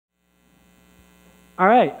All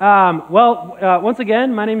right. Once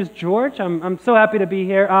again, my name is George. I'm so happy to be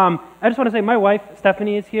here. I just want to say my wife,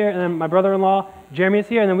 Stephanie, is here, and then my brother-in-law, Jeremy, is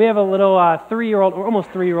here, and then we have a little 3-year-old, or almost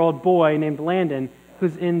 3-year-old boy named Landon,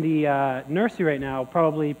 who's in the nursery right now,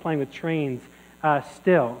 probably playing with trains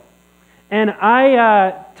still. And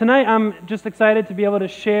tonight I'm just excited to be able to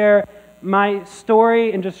share my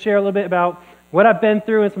story and just share a little bit about what I've been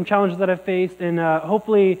through and some challenges that I've faced, and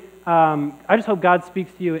hopefully, I just hope God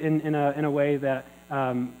speaks to you in a way that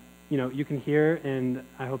you can hear, and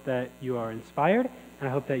I hope that you are inspired, and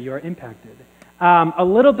I hope that you are impacted. A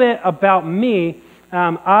little bit about me.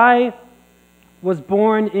 I was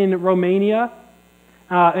born in Romania,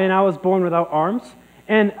 and I was born without arms.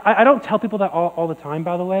 And I don't tell people that all the time,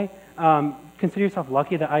 by the way. Consider yourself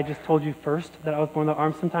lucky that I just told you first that I was born without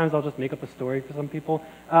arms. Sometimes I'll just make up a story for some people.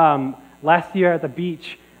 Last year at the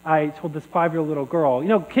beach, I told this 5-year-old little girl,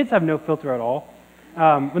 kids have no filter at all.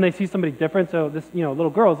 When they see somebody different, so this little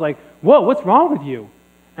girl's like, "Whoa, what's wrong with you?"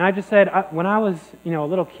 And I just said, when I was a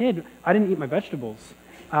little kid, I didn't eat my vegetables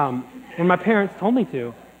when my parents told me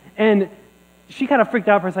to. And she kind of freaked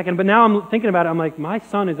out for a second, but now I'm thinking about it, I'm like, my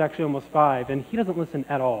son is actually almost 5, and he doesn't listen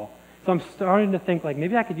at all. So I'm starting to think, like,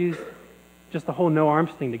 maybe I could use just the whole no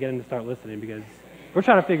arms thing to get him to start listening, because we're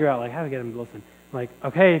trying to figure out, like, how to get him to listen. Like,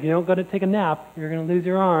 okay, if you don't go to take a nap, you're going to lose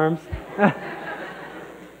your arms.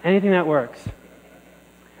 Anything that works.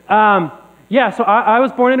 So I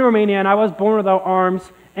was born in Romania, and I was born without arms.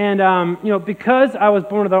 And, because I was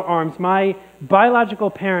born without arms, my biological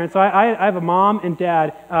parents, so I have a mom and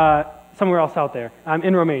dad somewhere else out there,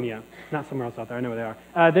 in Romania. Not somewhere else out there, I know where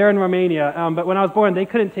they are. They're in Romania, but when I was born, they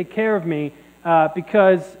couldn't take care of me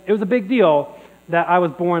because it was a big deal that I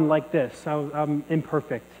was born like this. I'm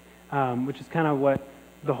imperfect, which is kind of what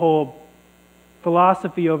the whole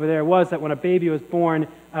philosophy over there was, that when a baby was born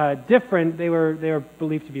different, they were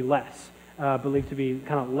believed to be less, believed to be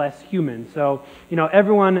kind of less human. So,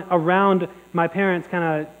 everyone around my parents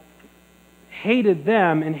kind of hated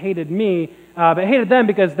them and hated me, but hated them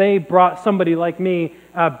because they brought somebody like me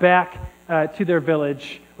back to their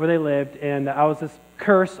village where they lived, and I was this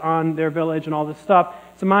curse on their village and all this stuff.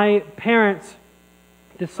 So my parents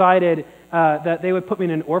decided that they would put me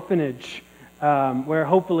in an orphanage where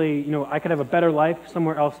hopefully, I could have a better life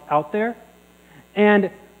somewhere else out there. And,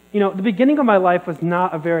 the beginning of my life was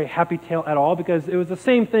not a very happy tale at all, because it was the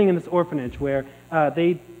same thing in this orphanage where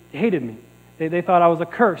they hated me. They thought I was a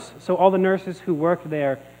curse. So all the nurses who worked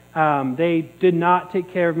there, they did not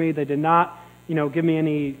take care of me. They did not, give me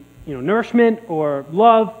any, nourishment or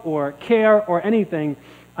love or care or anything.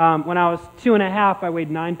 When I was 2.5, I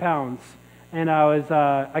weighed 9 pounds. And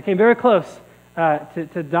I came very close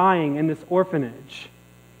to dying in this orphanage.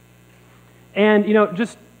 And,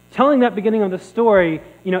 just telling that beginning of the story,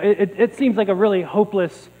 it seems like a really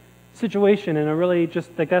hopeless situation, and a really just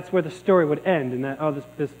like that's where the story would end, and that,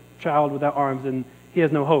 this child without arms, and he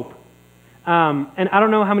has no hope. And I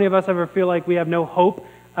don't know how many of us ever feel like we have no hope,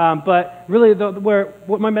 but really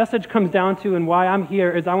what my message comes down to and why I'm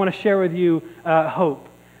here is I want to share with you hope.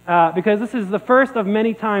 Because this is the first of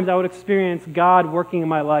many times I would experience God working in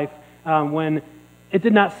my life when it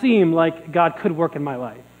did not seem like God could work in my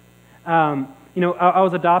life. I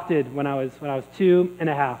was adopted when I was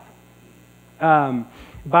 2.5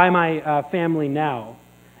 by my family now.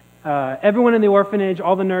 Everyone in the orphanage,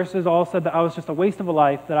 all the nurses, all said that I was just a waste of a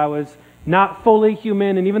life, that I was not fully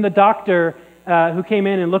human, and even the doctor who came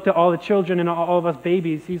in and looked at all the children and all of us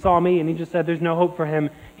babies, he saw me and he just said there's no hope for him.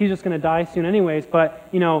 He's just going to die soon anyways. But,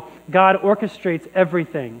 God orchestrates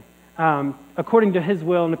everything according to His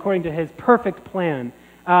will and according to His perfect plan,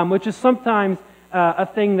 which is sometimes a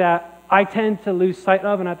thing that I tend to lose sight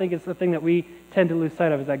of, and I think it's the thing that we tend to lose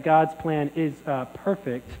sight of, is that God's plan is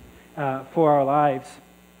perfect for our lives.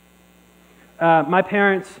 My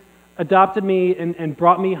parents adopted me and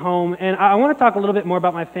brought me home, and I want to talk a little bit more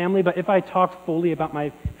about my family, but if I talked fully about my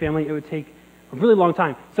family, it would take a really long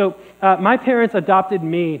time. So my parents adopted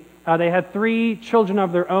me. They had 3 children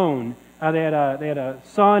of their own. They had a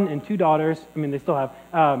son and 2 daughters. I mean, they still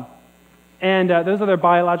have. And those are their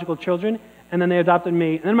biological children. And then they adopted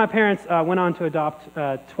me. And then my parents went on to adopt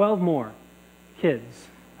 12 more kids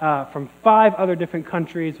from 5 other different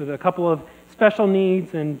countries with a couple of special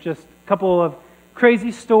needs and just a couple of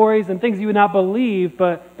crazy stories and things you would not believe,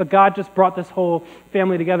 but God just brought this whole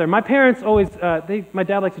family together. My parents always, my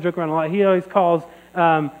dad likes to joke around a lot. He always calls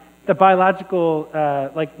the biological,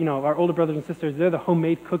 our older brothers and sisters, they're the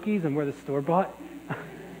homemade cookies and we're the store-bought.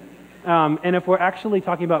 And if we're actually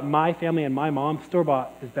talking about my family and my mom,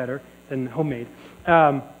 store-bought is better than homemade.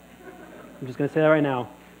 I'm just going to say that right now.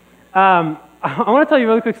 I want to tell you a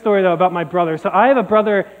really quick story, though, about my brother. So I have a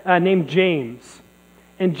brother named James.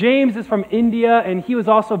 And James is from India, and he was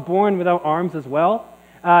also born without arms as well.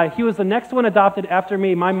 He was the next one adopted after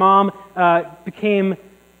me. My mom became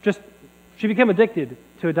addicted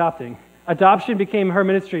to adopting. Adoption became her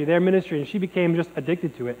ministry, their ministry, and she became just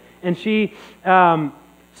addicted to it. And she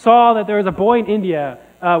saw that there was a boy in India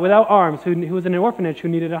without arms who was in an orphanage who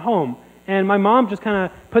needed a home. And my mom just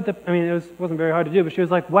kind of wasn't very hard to do, but she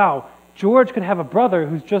was like, wow, George could have a brother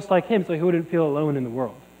who's just like him so he wouldn't feel alone in the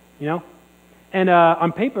world, you know? And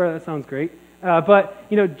on paper, that sounds great. But,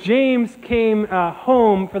 you know, James came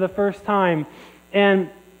home for the first time, and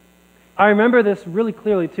I remember this really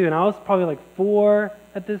clearly, too, and I was probably like 4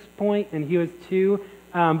 at this point, and he was 2.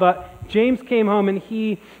 But James came home, and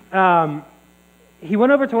he went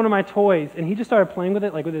over to one of my toys, and he just started playing with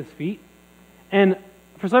it, like with his feet. And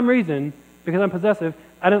for some reason, because I'm possessive,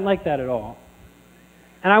 I didn't like that at all.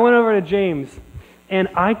 And I went over to James, and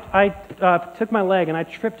I took my leg, and I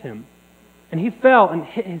tripped him. And he fell and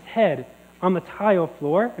hit his head on the tile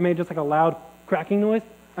floor. It made just like a loud cracking noise.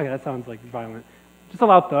 Okay, that sounds like violent. Just a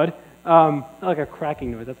loud thud. Not like a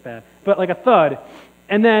cracking noise, that's bad. But like a thud.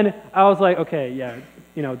 And then I was like, okay, yeah,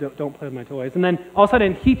 you know, don't play with my toys. And then all of a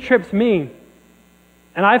sudden he trips me,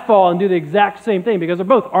 and I fall and do the exact same thing because we're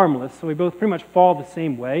both armless, so we both pretty much fall the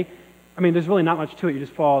same way. I mean, there's really not much to it. You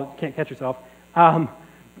just fall, can't catch yourself.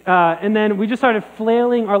 And then we just started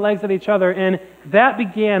flailing our legs at each other, and that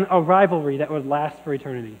began a rivalry that would last for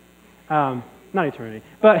eternity. Not eternity,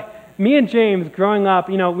 but me and James growing up,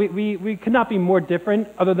 you know, we could not be more different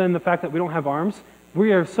other than the fact that we don't have arms.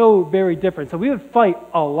 We are so very different. So we would fight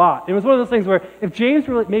a lot. It was one of those things where if James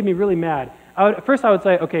really made me really mad, first I would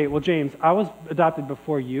say, okay, well, James, I was adopted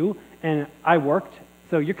before you, and I worked,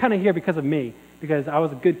 so you're kind of here because of me, because I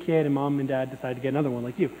was a good kid, and Mom and Dad decided to get another one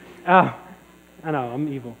like you. I know, I'm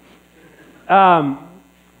evil.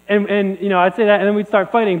 And you know, I'd say that, and then we'd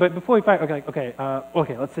start fighting. But before we fight, okay,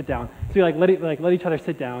 let's sit down. So we let each other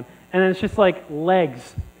sit down, and then it's just like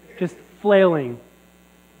legs, just flailing.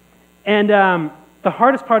 And the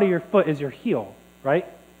hardest part of your foot is your heel, right?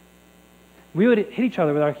 We would hit each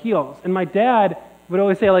other with our heels, and my dad would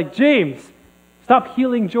always say, like, James, stop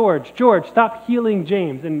healing George. George, stop healing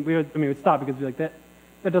James. And we'd stop because we'd be like,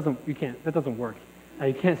 that doesn't work.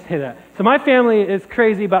 You can't say that. So my family is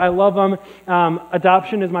crazy, but I love them.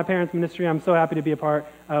 Adoption is my parents' ministry. I'm so happy to be a part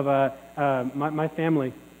of my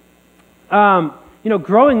family. You know,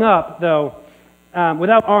 growing up, though,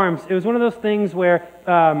 without arms, it was one of those things where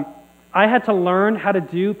I had to learn how to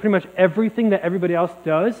do pretty much everything that everybody else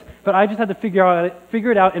does, but I just had to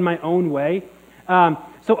figure it out in my own way.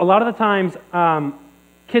 So a lot of the times,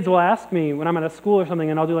 kids will ask me when I'm at a school or something,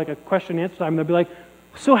 and I'll do like a question and answer time, and they'll be like,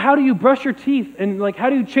 so how do you brush your teeth, and like how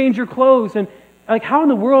do you change your clothes, and like how in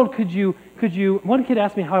the world could you one kid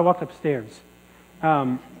asked me how I walked upstairs,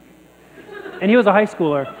 and he was a high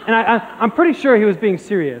schooler, and I'm pretty sure he was being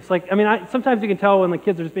serious. Like, I mean, sometimes you can tell when the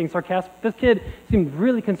kids are just being sarcastic. This kid seemed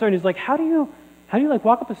really concerned. He's like, how do you like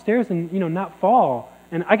walk up the stairs and, you know, not fall?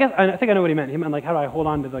 And I think I know what he meant. He meant like, how do I hold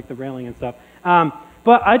on to like the railing and stuff?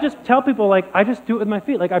 But I just tell people, like, I just do it with my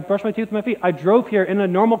feet. Like, I brush my teeth with my feet. I drove here in a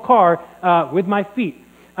normal car with my feet.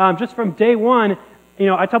 Just from day one, you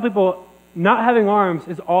know, I tell people not having arms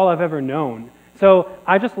is all I've ever known. So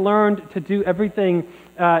I just learned to do everything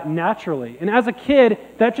naturally. And as a kid,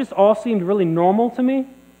 that just all seemed really normal to me.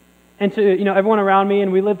 And to, you know, everyone around me,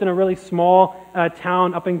 and we lived in a really small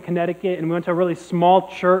town up in Connecticut, and we went to a really small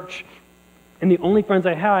church. And the only friends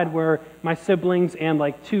I had were my siblings and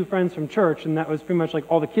like 2 friends from church, and that was pretty much like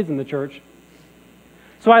all the kids in the church.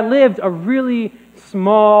 So I lived a really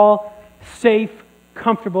small, safe,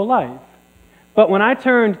 comfortable life. But when I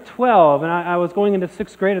turned 12, and I was going into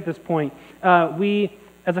 6th grade at this point, we,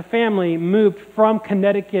 as a family, moved from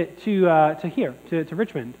Connecticut to here, to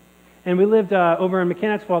Richmond. And we lived over in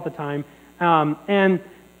Mechanicsville at the time. And,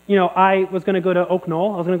 you know, I was going to go to Oak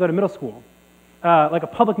Knoll. I was going to go to middle school. Like a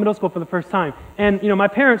public middle school for the first time. And, you know, my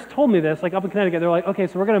parents told me this, like up in Connecticut, they're like, okay,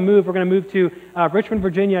 so we're going to move to Richmond,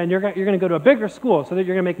 Virginia, and you're going to go to a bigger school so that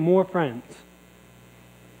you're going to make more friends.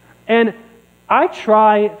 And I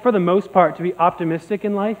try, for the most part, to be optimistic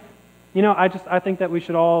in life. You know, I think that we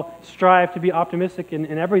should all strive to be optimistic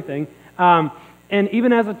in everything. And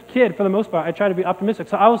even as a kid, for the most part, I try to be optimistic.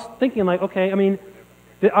 So I was thinking, like, okay, I mean,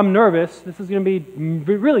 I'm nervous. This is going to be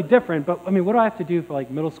really different, but I mean, what do I have to do for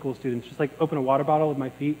like middle school students? Just like open a water bottle with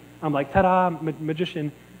my feet? I'm like, ta-da,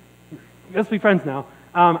 magician. Let's be friends now.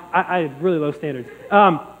 I had really low standards.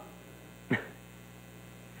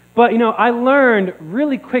 But, you know, I learned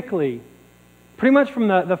really quickly, pretty much from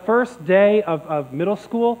the first day of middle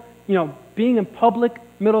school, you know, being in public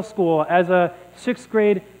middle school as a 6th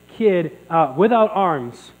grade kid without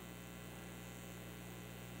arms,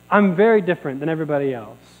 I'm very different than everybody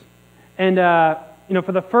else. And,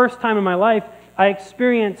 for the first time in my life, I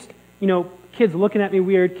experienced, kids looking at me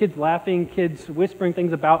weird, kids laughing, kids whispering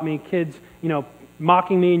things about me, kids,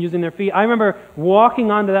 mocking me and using their feet. I remember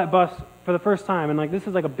walking onto that bus for the first time, and this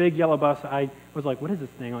is a big yellow bus. I was like, what is this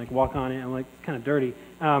thing? Walk on it. I'm like, it's kind of dirty.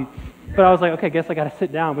 But I was like, okay, I guess I got to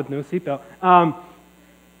sit down with no seatbelt.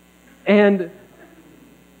 And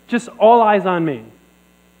just all eyes on me,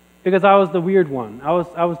 because I was the weird one. I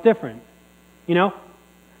was different,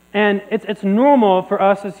 And it's normal for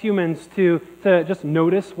us as humans to just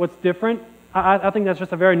notice what's different. I think that's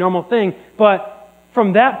just a very normal thing. But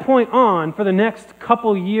from that point on, for the next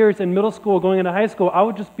couple years in middle school, going into high school, I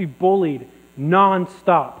would just be bullied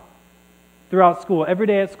nonstop throughout school. Every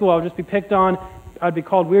day at school, I would just be picked on. I'd be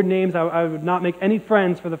called weird names. I would not make any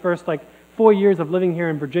friends for the first 4 years of living here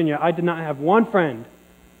in Virginia. I did not have one friend.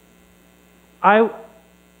 I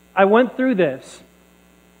went through this.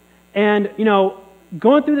 And,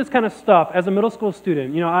 going through this kind of stuff as a middle school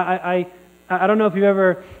student, I don't know if you've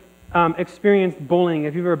ever experienced bullying,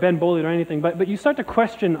 if you've ever been bullied or anything, but you start to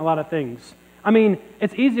question a lot of things. I mean,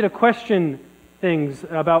 it's easy to question things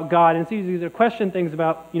about God, and it's easy to question things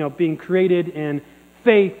about, being created and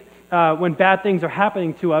faith when bad things are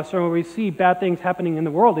happening to us, or when we see bad things happening in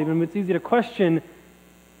the world even. It's easy to question,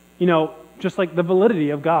 just the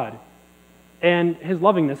validity of God and His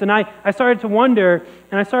lovingness. And I started to wonder,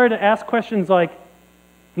 and I started to ask questions like,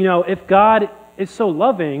 if God is so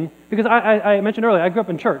loving, because I mentioned earlier, I grew up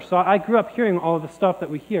in church, so I grew up hearing all of the stuff that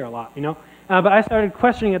we hear a lot, but I started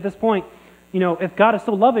questioning at this point, if God is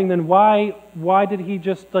so loving, then why did He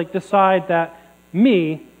just decide that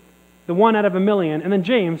me, the one out of a million, and then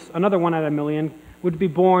James, another one out of a million, would be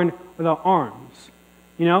born without arms?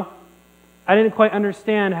 I didn't quite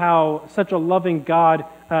understand how such a loving God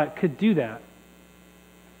could do that.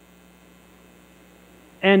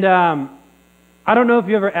 And I don't know if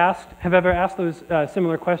you have ever asked those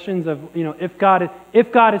similar questions of, if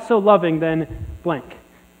God is so loving, then blank,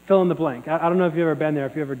 fill in the blank. I don't know if you've ever been there,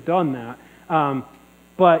 if you've ever done that,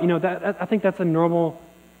 but I think that's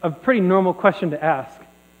a pretty normal question to ask.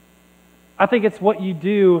 I think it's what you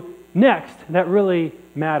do next that really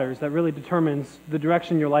matters, that really determines the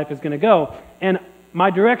direction your life is going to go. And my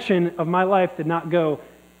direction of my life did not go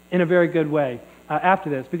in a very good way after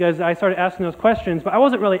this, because I started asking those questions, but I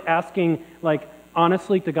wasn't really asking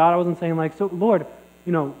honestly to God. I wasn't saying so Lord,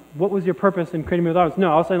 what was your purpose in creating me with arms?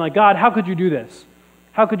 No, I was saying God, how could you do this?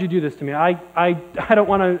 How could you do this to me? I don't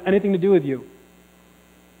want anything to do with you.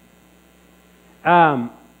 One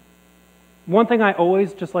thing I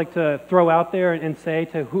always just like to throw out there and say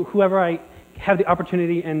to whoever I have the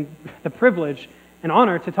opportunity and the privilege and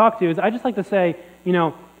honor to talk to is I just like to say,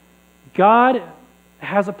 God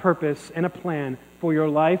has a purpose and a plan for your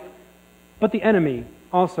life, but the enemy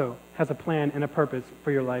also has a plan and a purpose for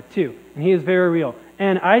your life too. And he is very real.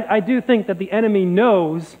 And I do think that the enemy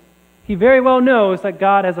knows, he very well knows that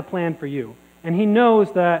God has a plan for you. And he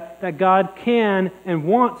knows that God can and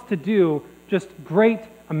wants to do just great,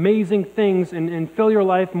 amazing things and fill your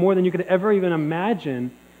life more than you could ever even imagine.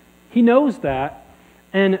 He knows that.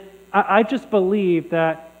 And I just believe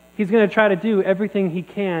that he's going to try to do everything he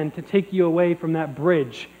can to take you away from that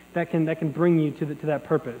bridge that can bring you to that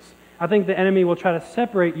purpose. I think the enemy will try to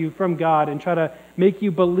separate you from God and try to make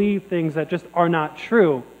you believe things that just are not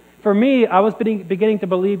true. For me, I was beginning to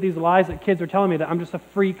believe these lies that kids were telling me, that I'm just a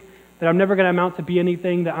freak, that I'm never going to amount to be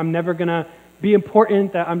anything, that I'm never going to be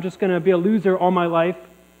important, that I'm just going to be a loser all my life,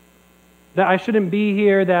 that I shouldn't be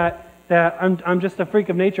here, that I'm just a freak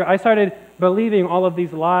of nature. I started believing all of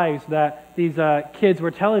these lies that these kids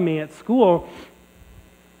were telling me at school.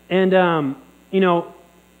 And,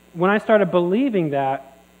 when I started believing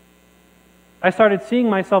that, I started seeing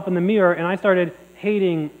myself in the mirror, and I started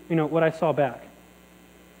hating, what I saw back.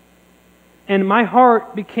 And my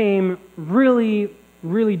heart became really,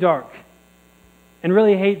 really dark, and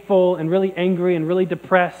really hateful, and really angry, and really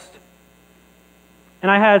depressed.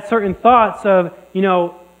 And I had certain thoughts of,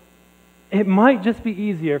 it might just be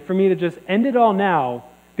easier for me to just end it all now,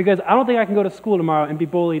 because I don't think I can go to school tomorrow and be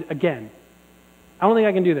bullied again. I don't think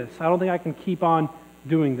I can do this. I don't think I can keep on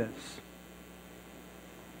doing this.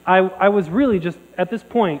 I was really just, at this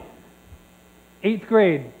point, 8th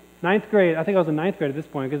grade, 9th grade, I think I was in 9th grade at this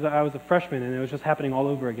point, because I was a freshman and it was just happening all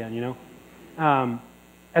over again,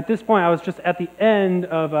 At this point, I was just at the end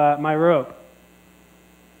of my rope.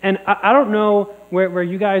 And I don't know where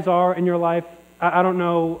you guys are in your life. I don't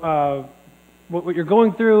know what you're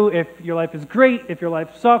going through, if your life is great, if your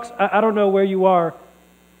life sucks. I don't know where you are.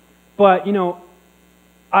 But,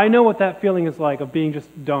 I know what that feeling is like, of being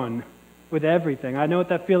just done. with everything. I know what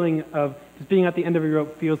that feeling of just being at the end of a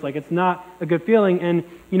rope feels like. It's not a good feeling, and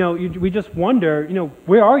we just wonder,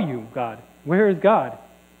 where are you, God? Where is God?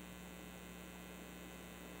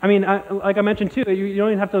 I mean, like I mentioned too, you don't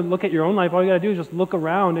even have to look at your own life. All you got to do is just look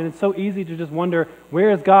around, and it's so easy to just wonder, where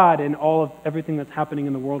is God in all of everything that's happening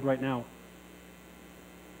in the world right now?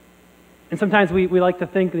 And sometimes we like to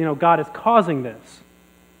think, God is causing this.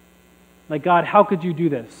 Like, God, how could you do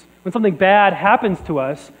this? When something bad happens to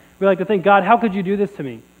us, we like to think, God, how could you do this to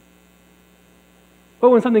me?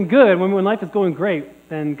 But when something good, when life is going great,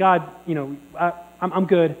 then God, I'm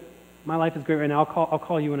good. My life is great right now. I'll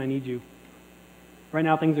call you when I need you. Right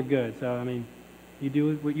now things are good, so I mean, you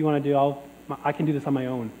do what you want to do. I can do this on my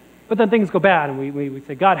own. But then things go bad, and we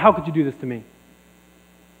say, God, how could you do this to me?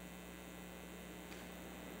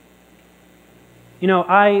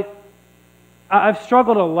 I've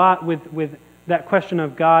struggled a lot with that question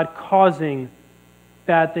of God causing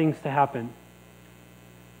bad things to happen.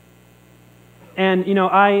 And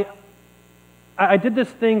I did this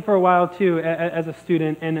thing for a while too as a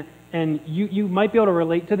student, and you might be able to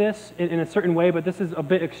relate to this in a certain way, but this is a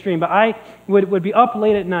bit extreme. But I would be up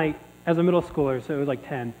late at night as a middle schooler, so it was like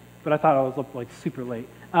 10, but I thought I was up like super late.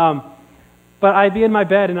 But I'd be in my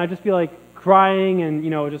bed, and I'd just be like crying and,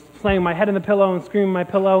 just slamming my head in the pillow and screaming my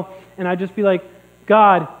pillow, and I'd just be like,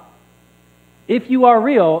 God, if you are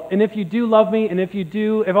real, and if you do love me, and if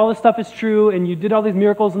all this stuff is true, and you did all these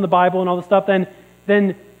miracles in the Bible and all this stuff,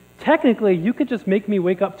 then technically you could just make me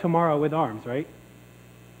wake up tomorrow with arms, right?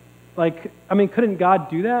 Like, I mean, couldn't God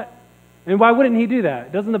do that? And why wouldn't he do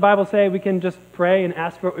that? Doesn't the Bible say we can just pray and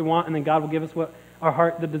ask for what we want, and then God will give us what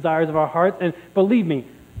the desires of our hearts? And believe me,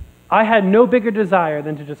 I had no bigger desire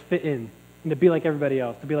than to just fit in and to be like everybody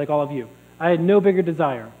else, to be like all of you. I had no bigger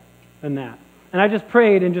desire than that. And I just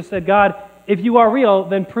prayed and just said, God, if you are real,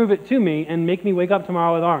 then prove it to me and make me wake up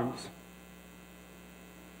tomorrow with arms.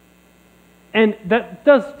 And that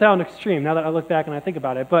does sound extreme now that I look back and I think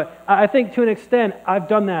about it, but I think to an extent I've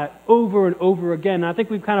done that over and over again. And I think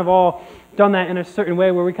we've kind of all done that in a certain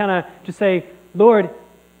way where we kind of just say, Lord,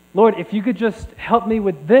 if you could just help me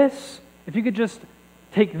with this, if you could just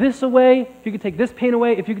take this away, if you could take this pain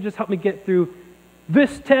away, if you could just help me get through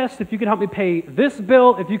this test, if you could help me pay this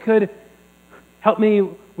bill, if you could help me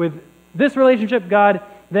with this relationship, God,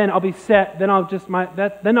 then I'll be set, then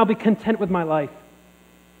I'll be content with my life.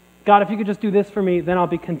 God, if you could just do this for me, then I'll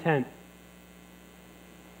be content.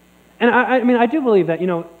 And I mean, I do believe that,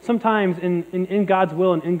 sometimes in God's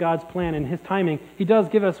will and in God's plan and his timing, he does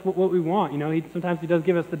give us what we want. Sometimes he does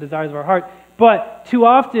give us the desires of our heart. But too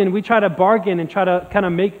often we try to bargain and try to kind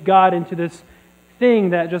of make God into this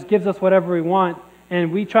thing that just gives us whatever we want.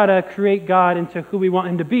 And we try to create God into who we want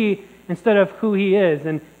him to be instead of who he is.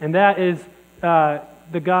 And that is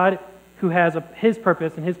the God who has his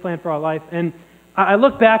purpose and his plan for our life. And I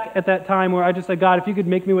look back at that time where I just said, God, if you could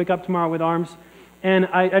make me wake up tomorrow with arms, and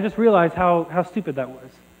I just realized how stupid that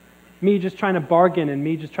was. Me just trying to bargain and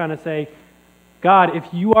me just trying to say, God, if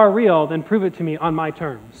you are real, then prove it to me on my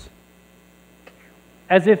terms.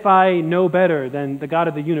 As if I know better than the God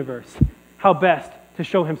of the universe how best to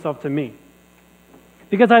show himself to me.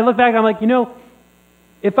 Because I look back and I'm like,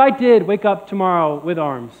 if I did wake up tomorrow with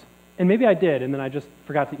arms, and maybe I did, and then I just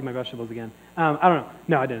forgot to eat my vegetables again. I don't know.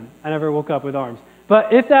 No, I didn't. I never woke up with arms.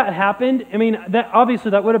 But if that happened, I mean, that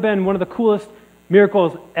would have been one of the coolest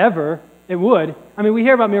miracles ever. It would. I mean, we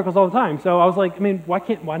hear about miracles all the time. So I was like, I mean,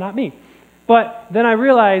 why not me? But then I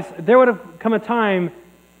realized there would have come a time,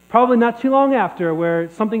 probably not too long after, where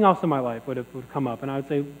something else in my life would come up. And I would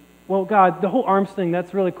say, well, God, the whole arms thing,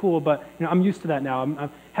 that's really cool, but I'm used to that now.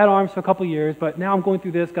 I've had arms for a couple of years, but now I'm going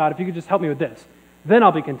through this. God, if you could just help me with this, then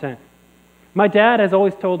I'll be content. My dad has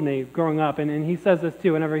always told me growing up, and he says this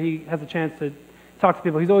too whenever he has a chance to talk to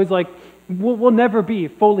people, he's always like, we'll never be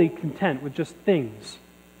fully content with just things.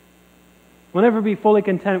 We'll never be fully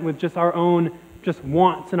content with just our own just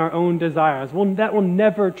wants and our own desires. That will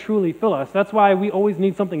never truly fill us. That's why we always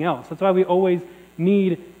need something else. That's why we always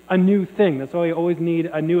need a new thing. That's why we always need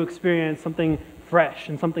a new experience, something fresh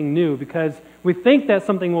and something new, because we think that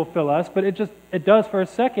something will fill us, but it does for a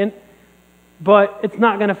second, but it's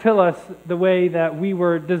not going to fill us the way that we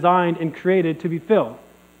were designed and created to be filled.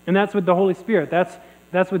 And that's with the Holy Spirit.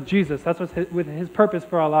 That's with Jesus. That's with his purpose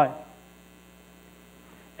for our life.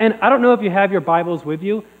 And I don't know if you have your Bibles with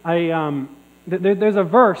you. There's a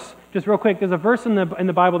verse, just real quick, there's a verse in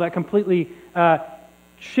the Bible that completely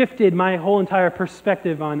shifted my whole entire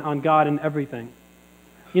perspective on God and everything.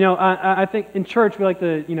 I think in church we like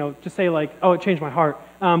to, just say like, oh, it changed my heart.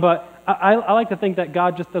 But I like to think that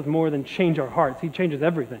God just does more than change our hearts. He changes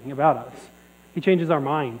everything about us. He changes our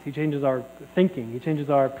minds. He changes our thinking. He changes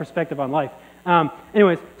our perspective on life.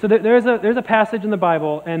 Anyways, so there's a passage in the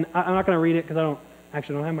Bible, and I'm not going to read it because I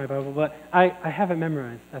don't have my Bible, but I have it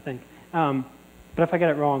memorized, I think. But if I get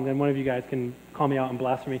it wrong, then one of you guys can call me out and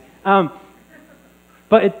blasphemy.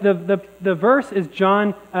 But the verse is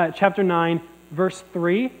John chapter 9, verse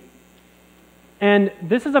 3. And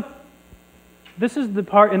this is the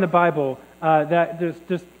part in the Bible that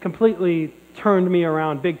just completely turned me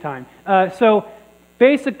around big time. So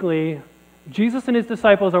basically, Jesus and his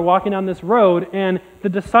disciples are walking down this road, and the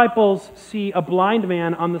disciples see a blind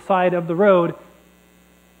man on the side of the road.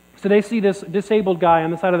 So they see this disabled guy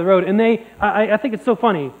on the side of the road, and I think it's so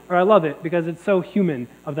funny, or I love it, because it's so human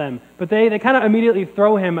of them. But they kind of immediately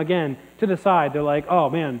throw him again to the side. They're like, oh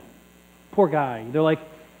man, poor guy. They're like,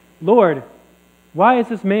 Lord, why is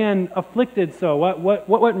this man afflicted so? What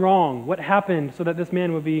went wrong? What happened so that this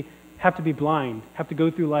man would have to be blind, have to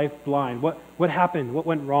go through life blind? What happened? What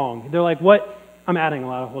went wrong? They're like, what? I'm adding a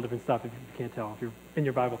lot of whole different stuff if you can't tell, if you're in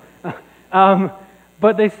your Bible.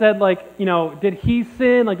 But they said, like, you know, did he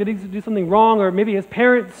sin? Like, did he do something wrong? Or maybe his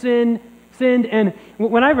parents sinned. And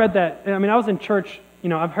when I read that, I mean, I was in church, you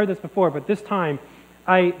know, I've heard this before, but this time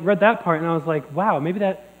I read that part and I was like, wow, maybe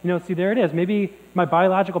that, you know, see, there it is. Maybe my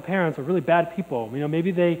biological parents are really bad people. You know,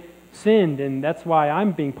 maybe they sinned and that's why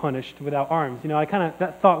I'm being punished without arms. You know,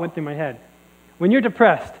 that thought went through my head. When you're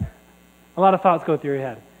depressed, a lot of thoughts go through your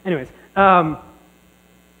head. Anyways,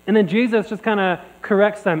 and then Jesus just kind of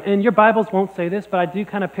corrects them. And your Bibles won't say this, but I do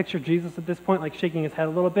kind of picture Jesus at this point, like shaking his head a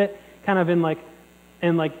little bit, kind of in like, I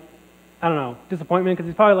don't know, disappointment, because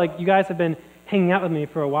he's probably like, you guys have been hanging out with me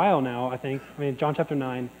for a while now, I think. I mean, John chapter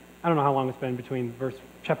 9, I don't know how long it's been between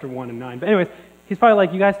chapter 1 and 9. But anyways, he's probably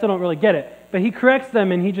like, you guys still don't really get it. But he corrects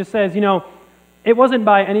them and he just says, you know, it wasn't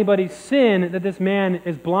by anybody's sin that this man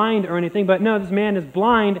is blind or anything, but no, this man is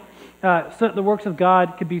blind so that the works of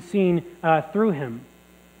God could be seen through him.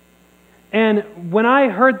 And when I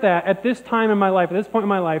heard that at this time in my life, at this point in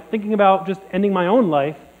my life, thinking about just ending my own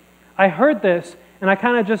life, I heard this and I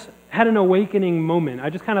kind of just had an awakening moment. I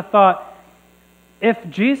just kind of thought, if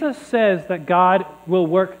Jesus says that God will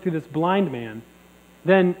work through this blind man,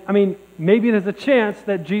 then, I mean, maybe there's a chance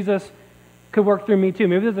that Jesus could work through me too.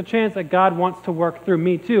 Maybe there's a chance that God wants to work through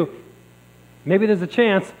me too. Maybe there's a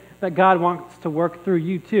chance that God wants to work through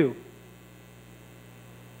you too.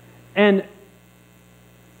 And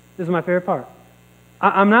this is my favorite part.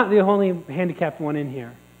 I'm not the only handicapped one in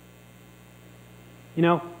here. You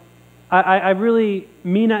know, I really,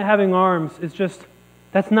 me not having arms is just,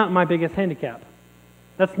 that's not my biggest handicap.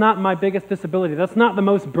 That's not my biggest disability. That's not the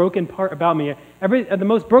most broken part about me. The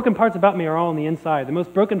most broken parts about me are all on the inside. The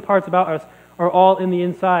most broken parts about us are all in the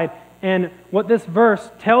inside. And what this verse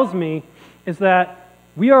tells me is that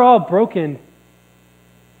we are all broken.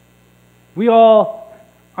 We all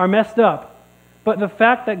are messed up. But the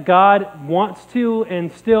fact that God wants to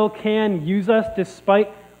and still can use us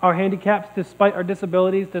despite our handicaps, despite our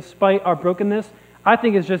disabilities, despite our brokenness, I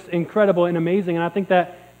think is just incredible and amazing. And I think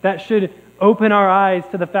that should open our eyes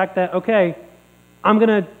to the fact that, okay, I'm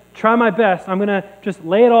going to try my best. I'm going to just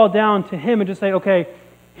lay it all down to him and just say, okay,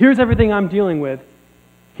 here's everything I'm dealing with.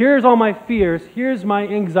 Here's all my fears. Here's my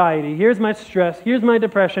anxiety. Here's my stress. Here's my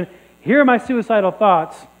depression. Here are my suicidal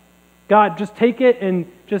thoughts. God, just take it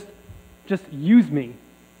and just use me.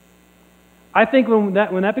 I think when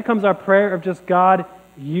that becomes our prayer of just, God,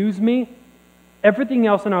 use me, everything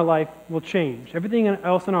else in our life will change. Everything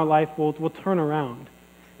else in our life will turn around.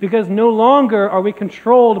 Because no longer are we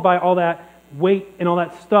controlled by all that weight and all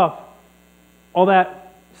that stuff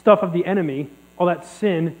of the enemy, all that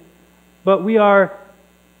sin, but we are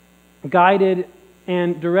guided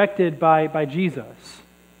and directed by Jesus.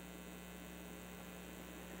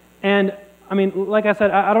 And, I mean, like I said,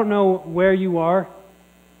 I don't know where you are,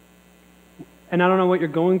 and I don't know what you're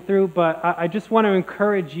going through, but I just want to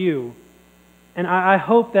encourage you. And I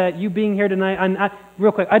hope that you being here tonight, and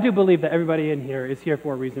real quick, I do believe that everybody in here is here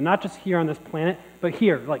for a reason. Not just here on this planet, but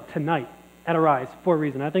here, like tonight, at Arise, for a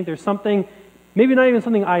reason. I think there's something, maybe not even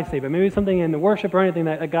something I say, but maybe something in the worship or anything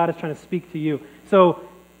that God is trying to speak to you. So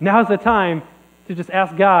now's the time to just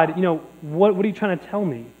ask God, you know, what are you trying to tell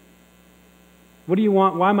me? What do you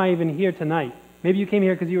want? Why am I even here tonight? Maybe you came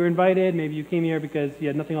here because you were invited. Maybe you came here because you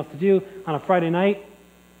had nothing else to do on a Friday night.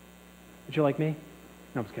 Would you like me?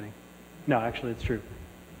 No, I'm just kidding. No, actually, it's true.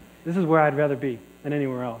 This is where I'd rather be than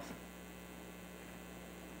anywhere else.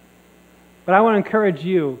 But I want to encourage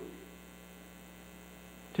you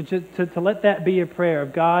to let that be a prayer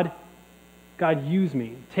of God, use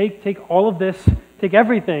me. Take all of this, take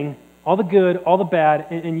everything, all the good, all the bad,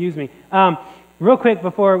 and use me. Real quick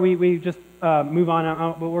before we just move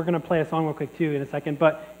on, but we're going to play a song real quick too in a second.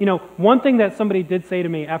 But, one thing that somebody did say to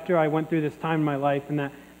me after I went through this time in my life and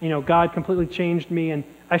that, God completely changed me, and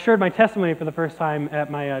I shared my testimony for the first time at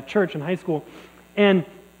my church in high school, and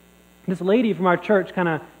this lady from our church kind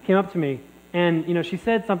of came up to me, and, she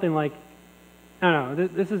said something like, I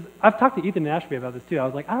don't know, I've talked to Ethan and Ashby about this too. I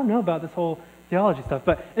was like, I don't know about this whole theology stuff.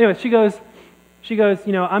 But anyway, she goes,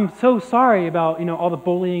 I'm so sorry about, all the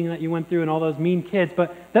bullying that you went through and all those mean kids,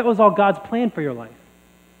 but that was all God's plan for your life,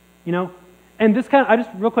 And this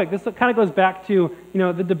real quick, this kind of goes back to,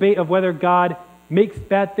 the debate of whether God makes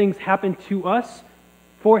bad things happen to us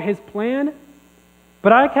for his plan.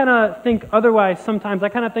 But I kind of think otherwise sometimes. I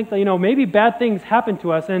kind of think that, maybe bad things happen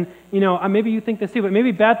to us, and, maybe you think this too, but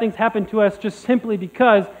maybe bad things happen to us just simply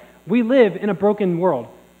because we live in a broken world.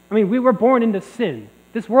 I mean, we were born into sin.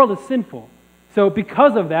 This world is sinful. So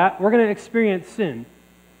because of that, we're going to experience sin.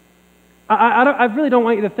 I really don't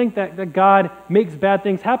want you to think that God makes bad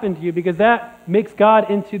things happen to you, because that makes God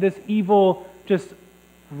into this evil, just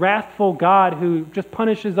wrathful God who just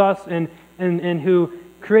punishes us and who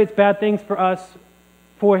creates bad things for us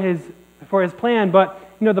for his plan. But,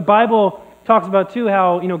 the Bible talks about too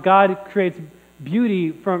how, God creates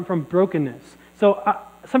beauty from brokenness. So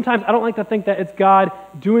sometimes I don't like to think that it's God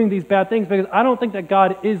doing these bad things, because I don't think that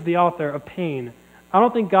God is the author of pain. I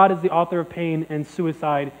don't think God is the author of pain and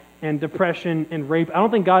suicide and depression and rape. I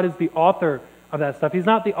don't think God is the author of that stuff. He's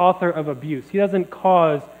not the author of abuse. He doesn't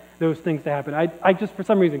cause those things to happen. I just, for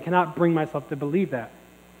some reason, cannot bring myself to believe that.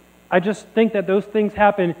 I just think that those things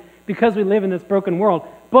happen because we live in this broken world.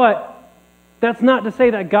 But that's not to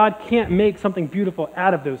say that God can't make something beautiful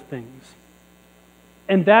out of those things.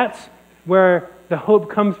 And that's where the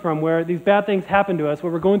hope comes from, where these bad things happen to us,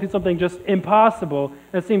 where we're going through something just impossible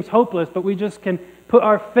that seems hopeless, but we just can put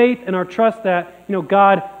our faith and our trust that,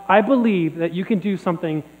 God, I believe that you can do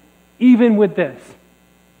something even with this.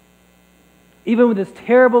 Even with this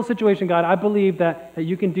terrible situation, God, I believe that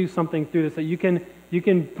you can do something through this, that you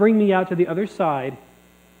can bring me out to the other side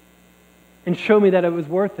and show me that it was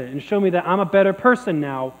worth it, and show me that I'm a better person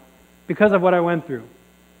now because of what I went through.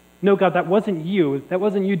 No, God, that wasn't you. That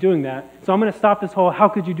wasn't you doing that. So I'm going to stop this whole, how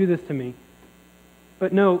could you do this to me?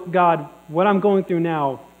 But no, God, what I'm going through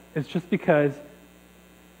now is just because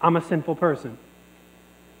I'm a sinful person.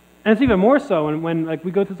 And it's even more so when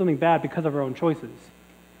we go through something bad because of our own choices.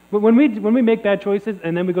 But when we make bad choices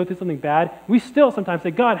and then we go through something bad, we still sometimes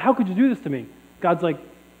say, God, how could you do this to me? God's like,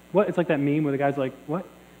 what? It's like that meme where the guy's like, what?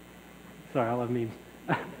 Sorry, I love memes.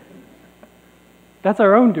 That's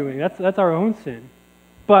our own doing. That's our own sin.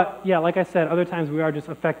 But yeah, like I said, other times we are just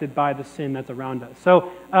affected by the sin that's around us.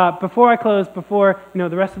 So before I close, before the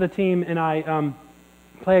rest of the team and I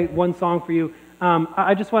play one song for you,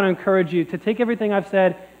 I just want to encourage you to take everything I've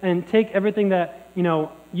said and take everything that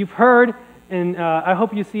you've heard, and I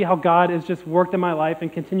hope you see how God has just worked in my life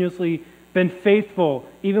and continuously been faithful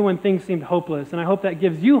even when things seemed hopeless. And I hope that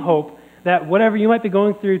gives you hope that whatever you might be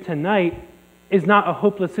going through tonight is not a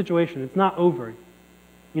hopeless situation. It's not over.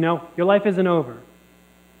 Your life isn't over.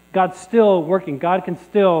 God's still working. God can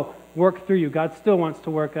still work through you. God still wants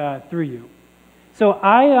to work through you. So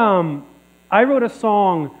I wrote a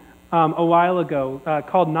song a while ago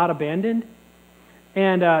called Not Abandoned.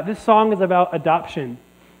 And this song is about adoption.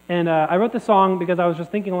 And I wrote this song because I was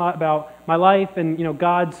just thinking a lot about my life and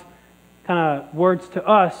God's kind of words to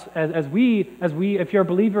us as we, if you're a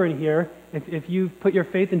believer in here, if you've put your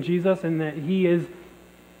faith in Jesus and that He is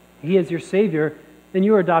your Savior, then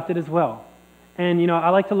you are adopted as well. And I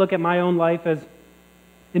like to look at my own life as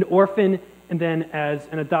an orphan and then as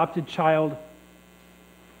an adopted child,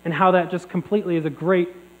 and how that just completely is a great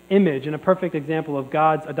image and a perfect example of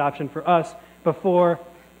God's adoption for us before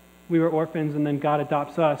we were orphans, and then God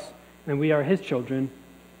adopts us and we are His children.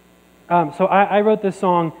 So I wrote this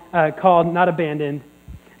song called Not Abandoned,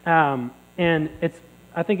 and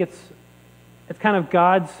I think it's kind of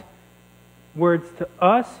God's words to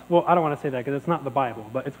us. Well, I don't want to say that because it's not the Bible,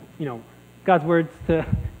 but it's God's words to,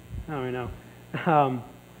 I don't even know. I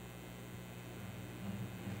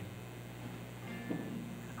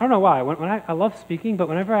don't know why. When I love speaking, but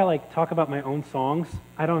whenever I talk about my own songs,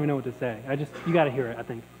 I don't even know what to say. You got to hear it, I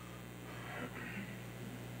think.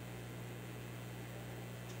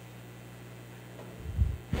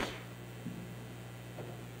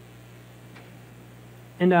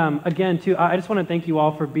 And again, too, I just want to thank you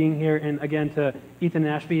all for being here, and again to Ethan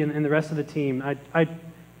and Ashby and the rest of the team.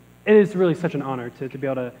 It is really such an honor to be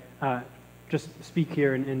able to just speak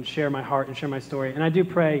here and share my heart and share my story. And I do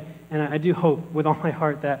pray and I do hope with all my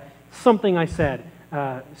heart that something I said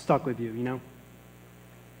stuck with you,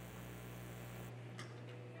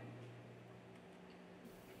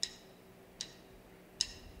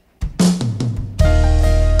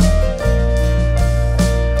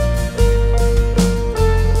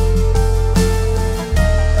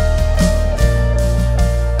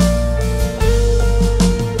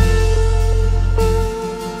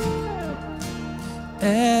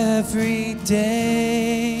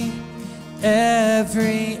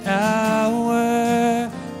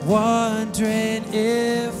 hour, wondering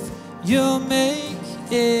if you'll make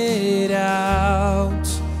it out.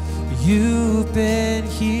 You've been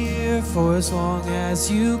here for as long as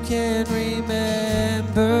you can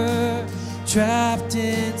remember, trapped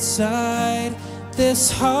inside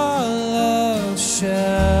this hollow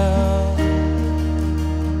shell.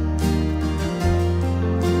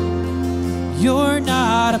 You're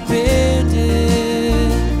not abandoned,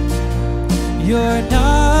 you're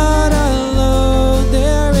not alone.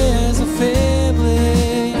 There is a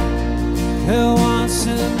family who wants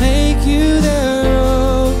to make you their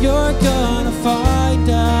own. You're gonna find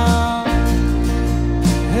out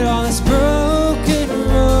that on this broken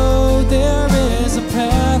road there is a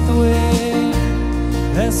pathway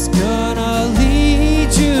that's gonna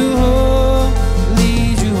lead you home,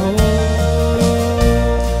 lead you home.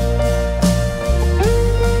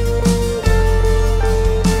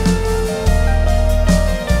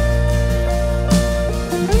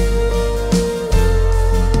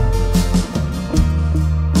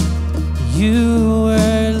 You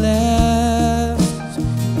were left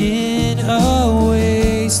in a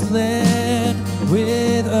wasteland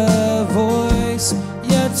with a voice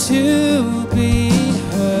yet to be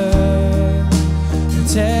heard.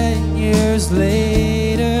 10 years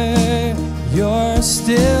later, you're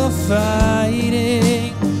still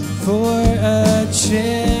fighting for a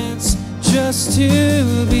chance just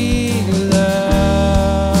to be loved.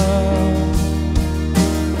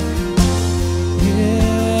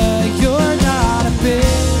 Yeah, you're not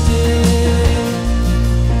abandoned,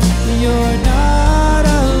 you're not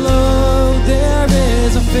alone. There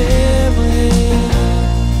is a family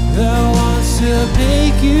that wants to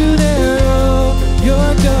make you their own.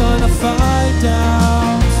 You're gonna find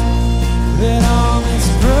out that on this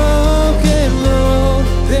broken road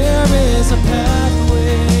there is a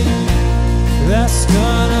pathway that's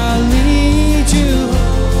gonna lead you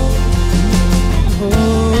home.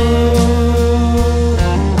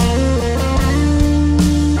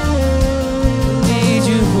 Lead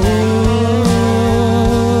you home.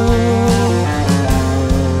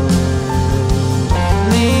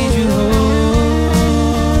 Lead you home.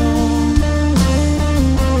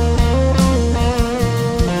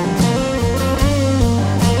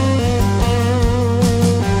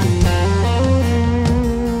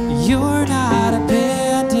 You're not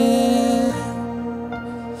abandoned,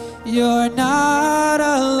 you're not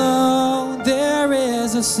alone. There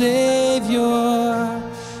is a Savior,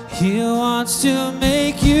 He wants to